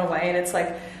put that one away and it's like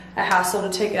a hassle to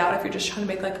take it out if you're just trying to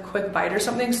make like a quick bite or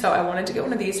something. So I wanted to get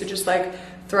one of these to just like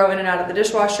throw in and out of the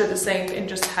dishwasher, the sink, and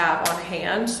just have on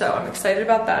hand. So I'm excited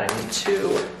about that. I need to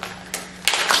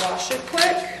wash it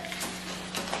quick.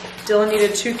 Dylan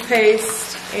needed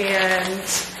toothpaste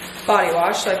and body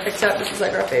wash, so I picked up, this is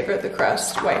like our favorite, the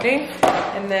Crest whitening.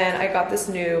 And then I got this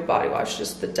new body wash,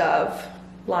 just the Dove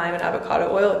lime and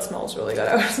avocado oil. It smells really good.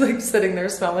 I was like sitting there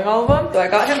smelling all of them. So I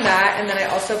got him that, and then I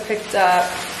also picked up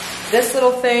this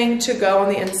little thing to go on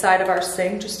the inside of our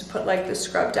sink, just to put like the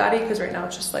Scrub Daddy, because right now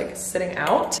it's just like sitting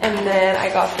out. And then I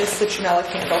got this citronella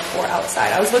candle for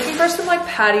outside. I was looking for some like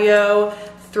patio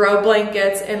throw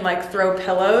blankets and like throw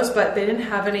pillows, but they didn't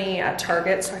have any at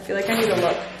Target, so I feel like I need to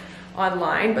look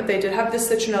online. But they did have this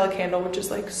citronella candle, which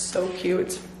is like so cute.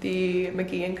 It's the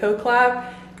McGee & Co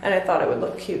collab, and I thought it would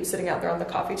look cute sitting out there on the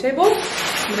coffee table.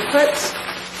 I'm gonna put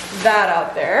that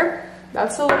out there.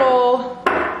 That's a little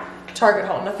Target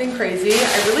haul, nothing crazy.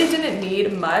 I really didn't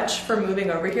need much for moving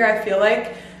over here. I feel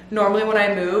like normally when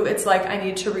I move, it's like I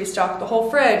need to restock the whole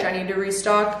fridge. I need to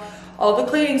restock all the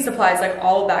cleaning supplies, like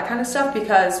all of that kind of stuff,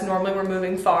 because normally we're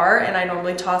moving far and I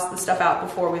normally toss the stuff out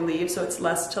before we leave, so it's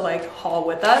less to like haul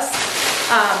with us.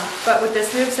 But with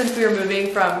this move, since we were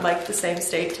moving from like the same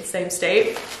state to the same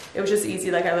state, it was just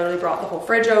easy. Like I literally brought the whole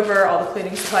fridge over, all the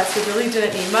cleaning supplies, so really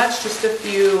didn't need much, just a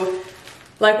few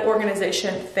like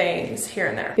organization things here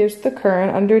and there. Here's the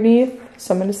current underneath.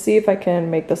 So I'm gonna see if I can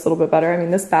make this a little bit better. I mean,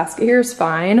 this basket here is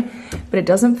fine, but it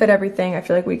doesn't fit everything. I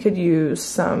feel like we could use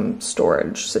some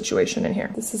storage situation in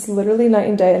here. This is literally night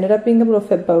and day. I ended up being able to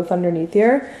fit both underneath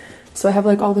here. So I have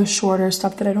like all the shorter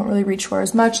stuff that I don't really reach for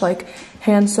as much, like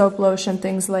hand soap, lotion,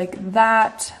 things like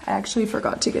that. I actually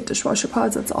forgot to get dishwasher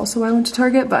pods. That's also why I went to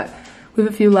Target, but we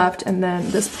have a few left. And then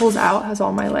this pulls out, has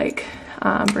all my like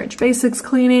Branch Basics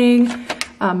cleaning,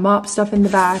 mop stuff in the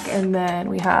back, and then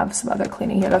we have some other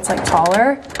cleaning here that's like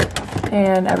taller,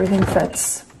 and everything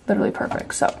fits literally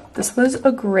perfect. So this was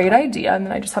a great idea. And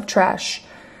then I just have trash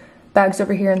bags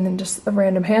over here and then just a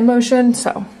random hand lotion.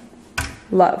 So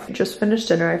love. Just finished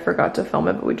dinner. I forgot to film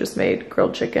it, but we just made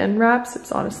grilled chicken wraps.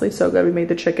 It's honestly so good. We made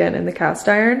the chicken in the cast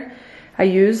iron. I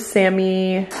used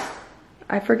Sammy,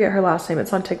 I forget her last name.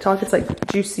 It's on TikTok. It's like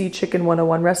Juicy Chicken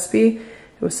 101 recipe.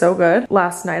 It was so good.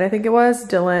 Last night, I think it was,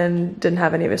 Dylan didn't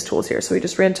have any of his tools here, so we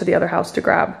just ran to the other house to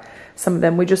grab some of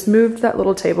them. We just moved that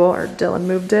little table, or Dylan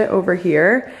moved it over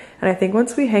here. And I think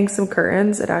once we hang some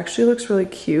curtains, it actually looks really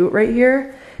cute right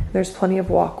here. There's plenty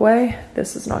of walkway.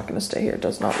 This is not gonna stay here, it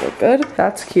does not look good.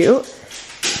 That's cute.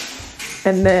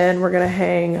 And then we're gonna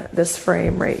hang this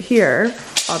frame right here.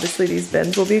 Obviously these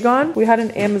bins will be gone. We had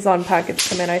an Amazon package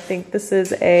come in. I think this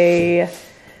is a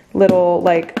little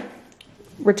like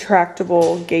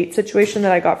retractable gate situation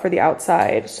that I got for the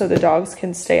outside, so the dogs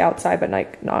can stay outside but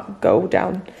like not go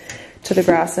down to the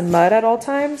grass and mud at all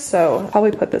times. So I'll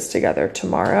probably put this together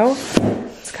tomorrow.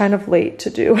 It's kind of late to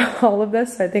do all of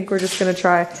this. I think we're just gonna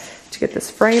try to get this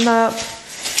frame up.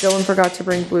 Dylan forgot to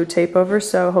bring blue tape over,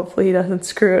 so hopefully he doesn't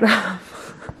screw it up.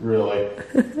 Really?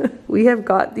 We have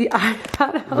got the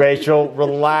iPad out. Rachel,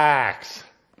 relax.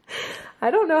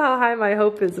 I don't know how high my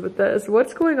hope is with this.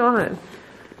 What's going on?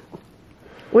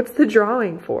 What's the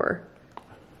drawing for?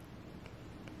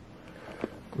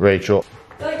 Rachel.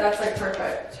 I feel like that's like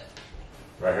perfect.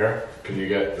 Right here? Can you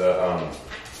get the,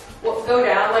 Well, go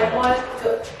down like one.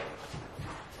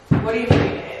 What are you doing,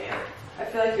 Anya? I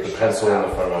feel like you're stressed pencil in out.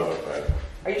 the front of the bed?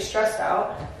 Are you stressed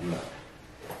out? No.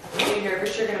 Are you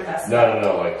nervous you're gonna mess it up?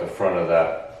 No, like the front of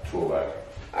that tool bag.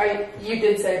 You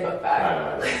did say book bag.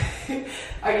 I know.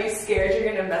 Are you scared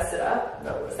you're gonna mess it up?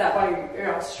 No. Is that why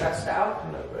you're all stressed out?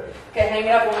 No, babe. Okay, hang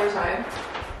it up one more time.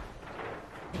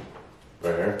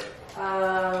 Right here?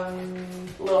 A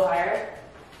little higher.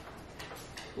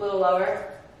 A little lower.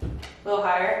 A little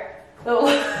higher. A little,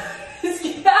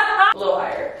 a little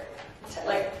higher.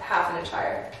 Like half an inch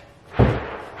higher.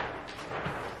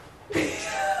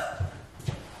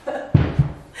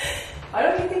 Why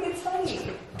don't you think it's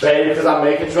funny? Babe, because I'm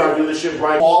making sure I do this shit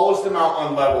right. Smallest amount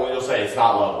on level and you'll say it's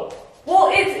not level. Well,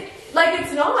 it's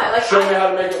not. Like, Show me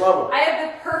how to make it level. I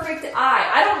have the perfect eye.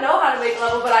 I don't know how to make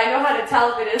level, but I know how to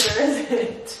tell if it is or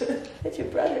isn't. That's your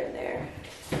brother in there.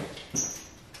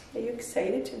 Are you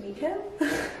excited to meet him?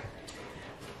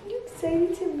 Are you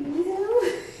excited to meet him?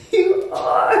 You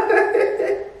are.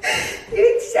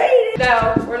 You excited?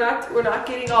 No, we're not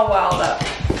getting all wild up.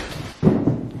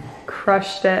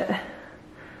 Crushed it.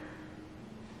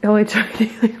 It only took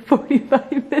me like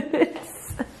 45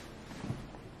 minutes.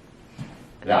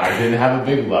 Yeah, I didn't have a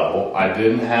big level. I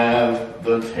didn't have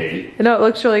the tape. No, it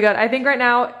looks really good. I think right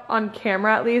now on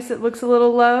camera at least it looks a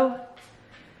little low,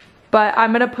 but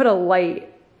I'm gonna put a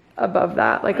light above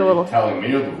that, like a little. Telling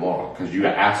me or the vlog, because you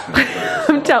asked me.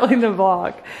 I'm telling the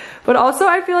vlog. But also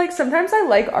I feel like sometimes I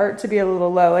like art to be a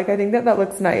little low. Like I think that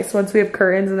looks nice once we have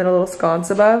curtains and then a little sconce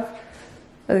above.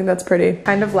 I think that's pretty.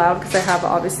 Kind of loud because I have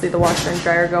obviously the washer and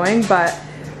dryer going, but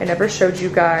I never showed you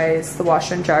guys the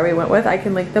washer and dryer we went with. I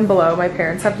can link them below. My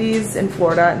parents have these in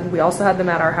Florida and we also had them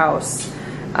at our house.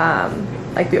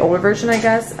 Like the older version, I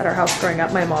guess, at our house growing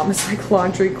up. My mom is like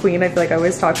laundry queen. I feel like I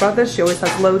always talk about this. She always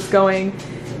has loads going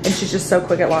and she's just so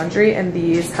quick at laundry, and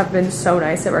these have been so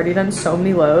nice. I've already done so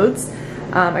many loads.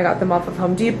 I got them off of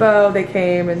Home Depot. They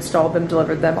came, installed them,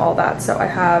 delivered them, all that. So I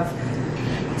have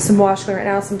some washcloth right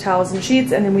now, some towels and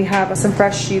sheets, and then we have some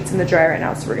fresh sheets in the dryer right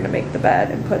now, so we're gonna make the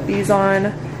bed and put these on.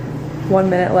 1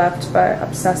 minute left, but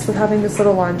obsessed with having this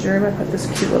little laundry room. I put this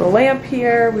cute little lamp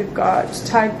here. We've got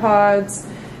Tide Pods,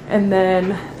 and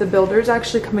then the builder's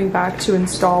actually coming back to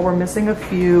install. We're missing a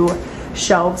few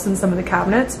shelves in some of the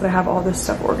cabinets, but I have all this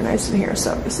stuff organized in here,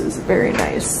 so this is very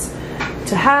nice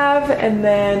to have. And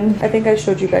then I think I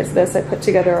showed you guys this. I put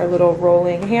together our little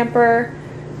rolling hamper.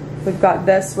 We've got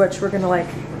this, which we're gonna like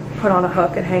put on a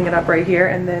hook and hang it up right here.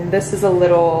 And then this is a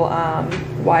little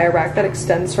wire rack that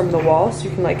extends from the wall, so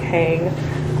you can like hang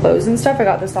clothes and stuff. I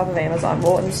got this off of Amazon.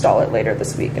 We'll install it later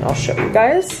this week and I'll show you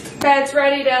guys. Okay, it's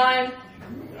ready, Dylan.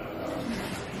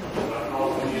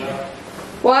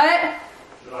 What?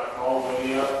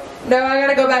 No, I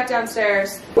gotta go back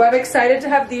downstairs. Well, I'm excited to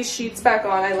have these sheets back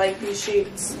on. I like these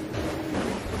sheets.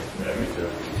 Yeah, me too.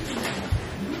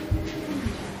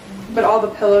 But all the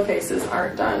pillowcases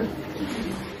aren't done.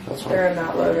 That's fine. They're in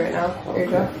that load right now. Here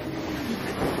you go.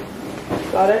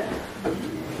 Got it?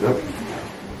 Yep.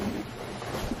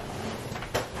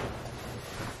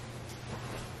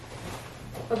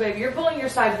 Oh, babe, you're pulling your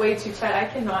side way too tight. I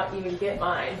cannot even get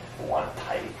mine. One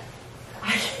tight.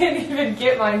 I can't even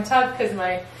get mine tucked because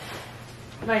I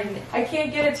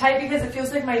can't get it tight because it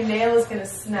feels like my nail is gonna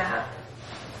snap.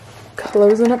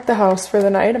 Closing up the house for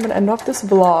the night. I'm gonna end off this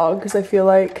vlog because I feel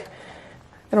like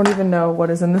I don't even know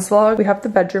what is in this vlog. We have the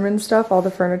bedroom and stuff. All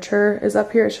the furniture is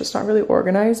up here. It's just not really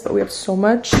organized, but we have so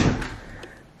much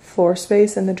floor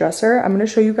space in the dresser. I'm gonna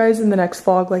show you guys in the next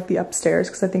vlog like the upstairs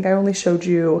because I think I only showed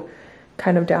you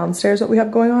kind of downstairs what we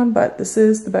have going on, but this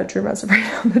is the bedroom as of right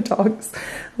now. The dogs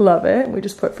love it. We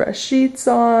just put fresh sheets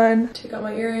on. Take out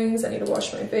my earrings. I need to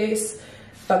wash my face.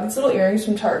 Got these little earrings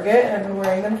from Target and I've been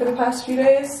wearing them for the past few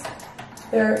days.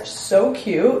 They're so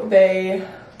cute. They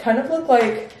kind of look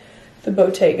like the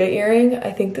Bottega earring.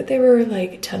 I think that they were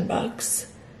like 10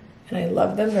 bucks and I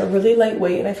love them. They're really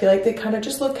lightweight and I feel like they kind of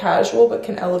just look casual but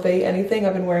can elevate anything.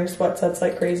 I've been wearing sweatsets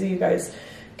like crazy. You guys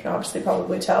can obviously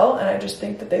probably tell, and I just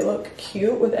think that they look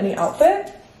cute with any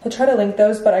outfit. I'll try to link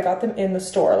those, but I got them in the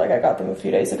store. Like I got them a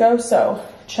few days ago. So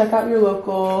check out your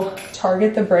local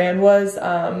Target. The brand was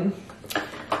A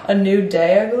New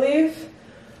Day, I believe,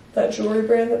 that jewelry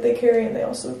brand that they carry, and they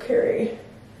also carry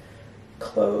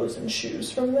clothes and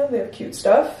shoes from them. They have cute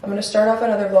stuff. I'm gonna start off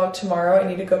another vlog tomorrow. I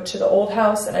need to go to the old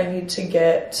house and I need to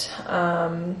get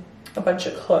a bunch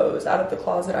of clothes out of the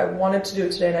closet. I wanted to do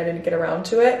it today and I didn't get around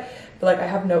to it, but like I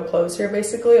have no clothes here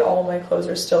basically. All my clothes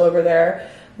are still over there,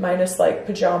 minus like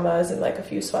pajamas and like a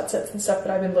few sweatsets and stuff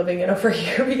that I've been living in over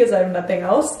here because I have nothing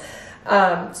else.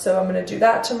 So I'm gonna do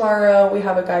that tomorrow. We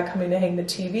have a guy coming to hang the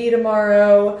TV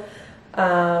tomorrow.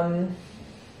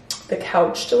 The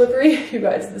couch delivery, you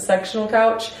guys, the sectional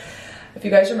couch. If you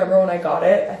guys remember when I got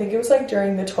it, I think it was like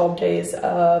during the 12 days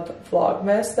of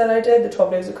Vlogmas that I did, the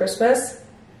 12 days of Christmas.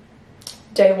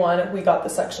 Day one, we got the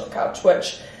sectional couch,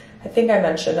 which I think I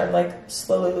mentioned, I'm like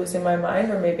slowly losing my mind,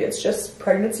 or maybe it's just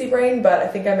pregnancy brain, but I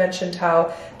think I mentioned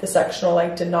how the sectional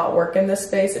like did not work in this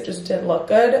space. It just didn't look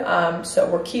good. So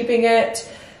we're keeping it,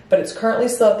 but it's currently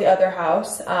still at the other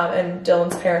house, and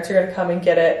Dylan's parents are gonna come and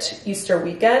get it Easter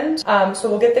weekend. So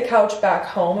we'll get the couch back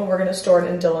home and we're gonna store it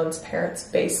in Dylan's parents'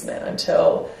 basement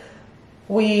until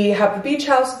we have the beach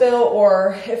house built,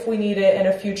 or if we need it in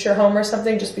a future home or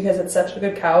something, just because it's such a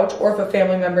good couch, or if a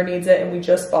family member needs it and we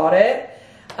just bought it.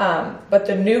 But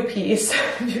the new piece,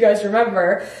 if you guys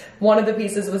remember, one of the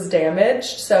pieces was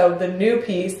damaged. So the new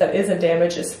piece that isn't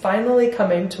damaged is finally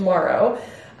coming tomorrow,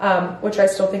 which I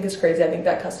still think is crazy. I think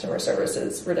that customer service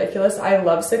is ridiculous. I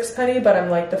love Sixpenny, but I'm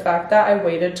like, the fact that I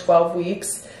waited 12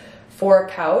 weeks for a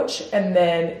couch and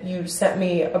then you sent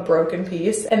me a broken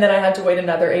piece and then I had to wait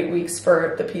another 8 weeks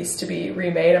for the piece to be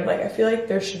remade. I'm like, I feel like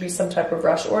there should be some type of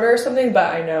rush order or something,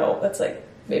 but I know that's like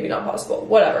maybe not possible,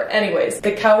 whatever. Anyways,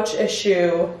 the couch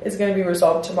issue is going to be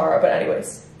resolved tomorrow, but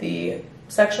anyways, the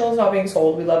sectional is not being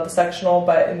sold. We love the sectional,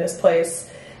 but in this place,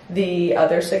 the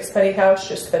other Sixpenny couch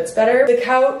just fits better. The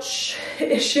couch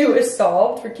issue is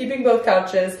solved. We're keeping both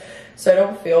couches, so I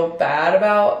don't feel bad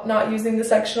about not using the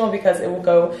sectional because it will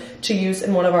go to use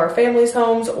in one of our family's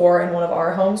homes or in one of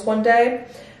our homes one day.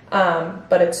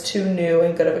 But it's too new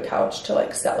and good of a couch to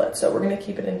like sell it. So we're gonna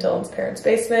keep it in Dylan's parents'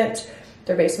 basement.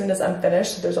 Their basement is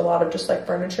unfinished, so there's a lot of just like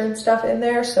furniture and stuff in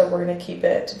there. So we're gonna keep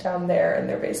it down there in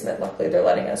their basement. Luckily, they're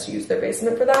letting us use their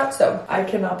basement for that. So I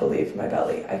cannot believe my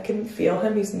belly. I can feel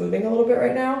him. He's moving a little bit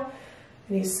right now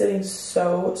and he's sitting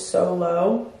so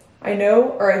low. I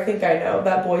know, or I think I know,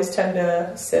 that boys tend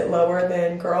to sit lower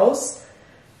than girls.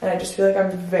 And I just feel like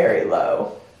I'm very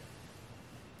low.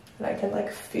 And I can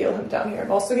like feel him down here.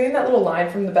 I'm also getting that little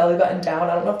line from the belly button down.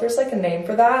 I don't know if there's like a name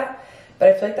for that, but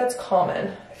I feel like that's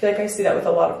common. I feel like I see that with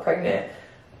a lot of pregnant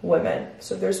women.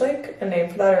 So if there's like a name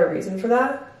for that or a reason for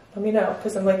that, let me know,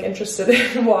 because I'm like interested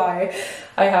in why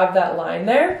I have that line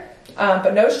there.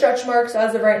 But no stretch marks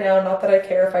as of right now. Not that I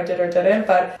care if I did or didn't,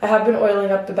 but I have been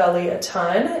oiling up the belly a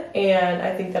ton and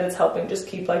I think that it's helping just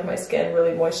keep like my skin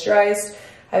really moisturized.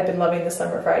 I've been loving the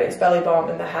Summer Fridays belly balm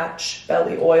and the Hatch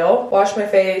belly oil. Wash my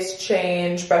face,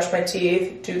 change, brush my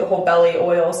teeth, do the whole belly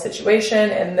oil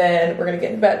situation, and then we're gonna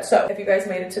get in bed. So if you guys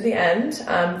made it to the end,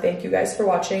 thank you guys for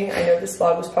watching. I know this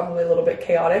vlog was probably a little bit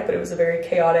chaotic, but it was a very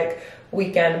chaotic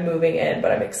weekend moving in,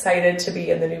 but I'm excited to be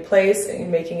in the new place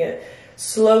and making it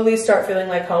slowly start feeling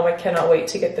like home. I cannot wait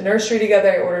to get the nursery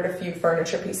together. I ordered a few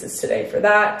furniture pieces today for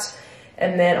that.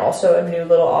 And then also a new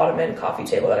little ottoman coffee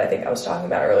table that I think I was talking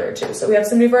about earlier too. So we have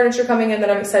some new furniture coming in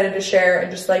that I'm excited to share, and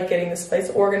just like getting this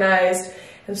place organized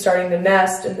and starting the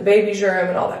nest and the baby's room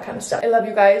and all that kind of stuff. I love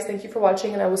you guys. Thank you for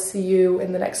watching and I will see you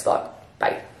in the next vlog.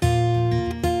 Bye.